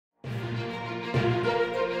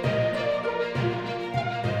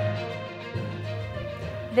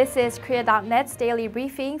This is Korea.net's daily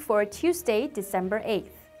briefing for Tuesday, December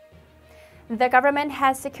 8th. The government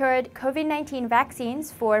has secured COVID-19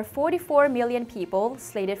 vaccines for 44 million people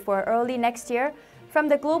slated for early next year from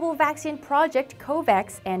the global vaccine project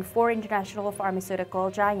COVAX and 4 international pharmaceutical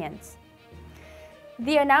giants.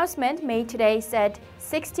 The announcement made today said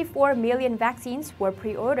 64 million vaccines were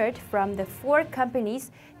pre-ordered from the 4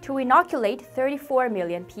 companies to inoculate 34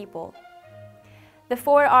 million people. The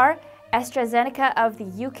 4 are AstraZeneca of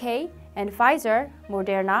the UK and Pfizer,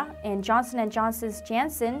 Moderna, and Johnson & Johnson's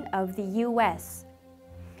Janssen of the US.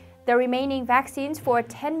 The remaining vaccines for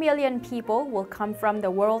 10 million people will come from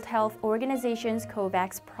the World Health Organization's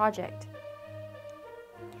COVAX project.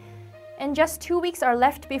 And just 2 weeks are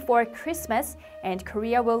left before Christmas, and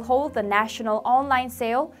Korea will hold the national online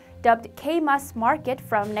sale dubbed K-Mas Market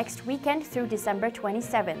from next weekend through December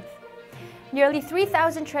 27th. Nearly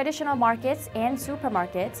 3,000 traditional markets and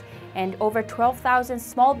supermarkets and over 12,000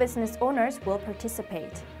 small business owners will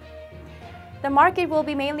participate. The market will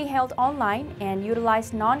be mainly held online and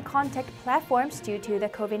utilize non-contact platforms due to the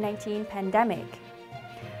COVID-19 pandemic.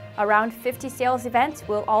 Around 50 sales events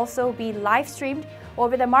will also be live-streamed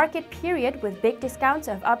over the market period with big discounts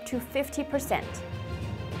of up to 50%.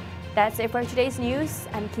 That's it for today's news.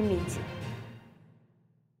 I'm Kim Min-ji.